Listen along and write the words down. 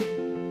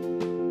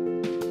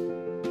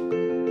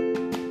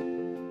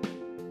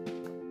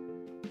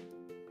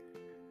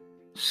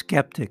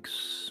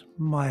Skeptics,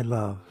 my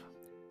love,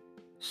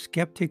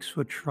 skeptics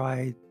will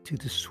try to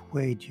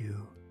dissuade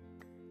you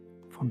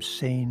from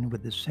seeing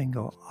with the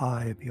single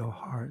eye of your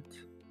heart.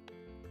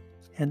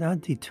 And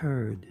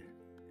undeterred,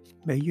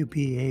 may you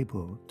be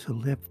able to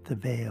lift the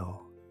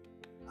veil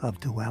of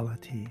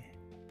duality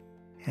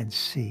and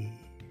see.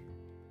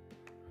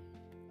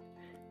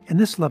 In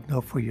this love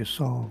note for your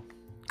soul,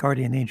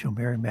 guardian angel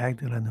Mary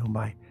Magdalene, whom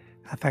I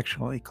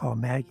affectionately call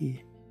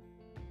Maggie,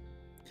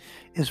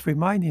 is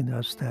reminding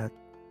us that,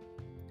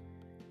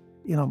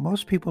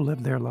 most people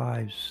live their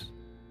lives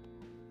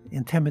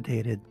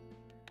intimidated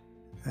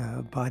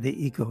by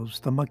the egos,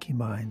 the monkey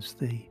minds,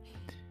 the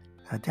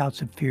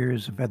doubts and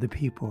fears of other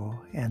people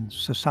and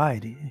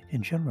society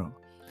in general.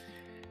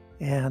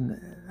 And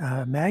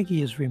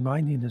Maggie is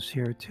reminding us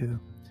here to,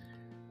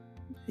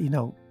 you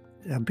know,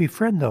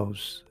 befriend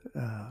those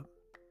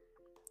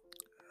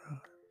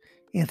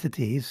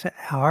entities,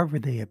 however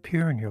they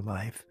appear in your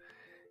life,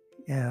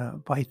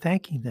 by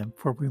thanking them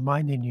for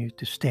reminding you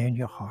to stay in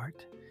your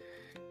heart.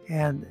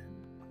 And,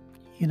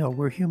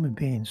 we're human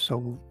beings,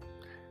 so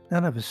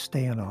none of us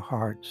stay in our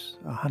hearts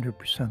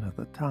 100% of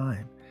the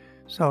time.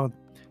 So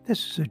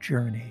this is a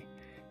journey.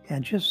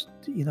 And just,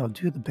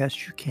 do the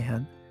best you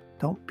can.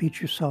 Don't beat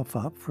yourself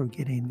up for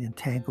getting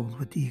entangled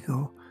with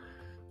ego.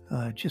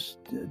 Just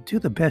do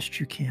the best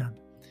you can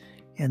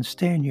and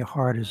stay in your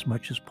heart as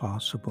much as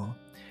possible.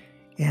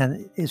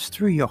 And it's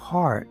through your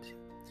heart,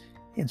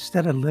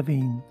 instead of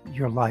living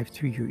your life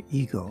through your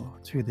ego,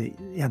 through the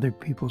other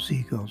people's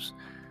egos,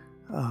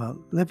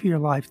 live your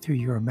life through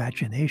your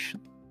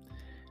imagination.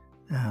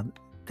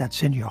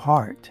 That's in your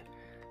heart.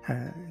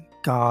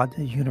 God,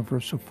 a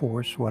universal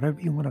force,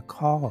 whatever you want to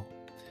call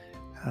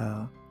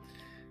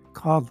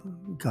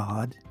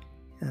God.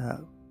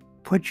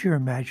 Put your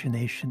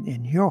imagination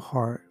in your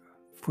heart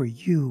for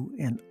you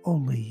and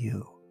only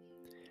you.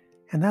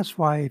 And that's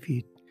why if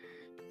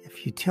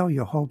you tell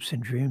your hopes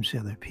and dreams to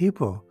other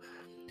people,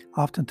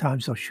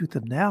 oftentimes they'll shoot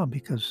them down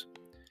because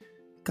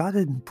God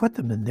didn't put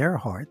them in their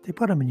heart. They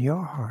put them in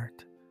your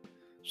heart.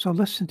 So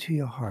listen to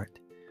your heart.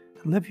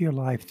 Live your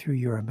life through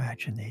your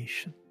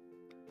imagination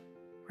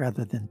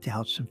rather than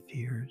doubts and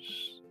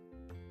fears.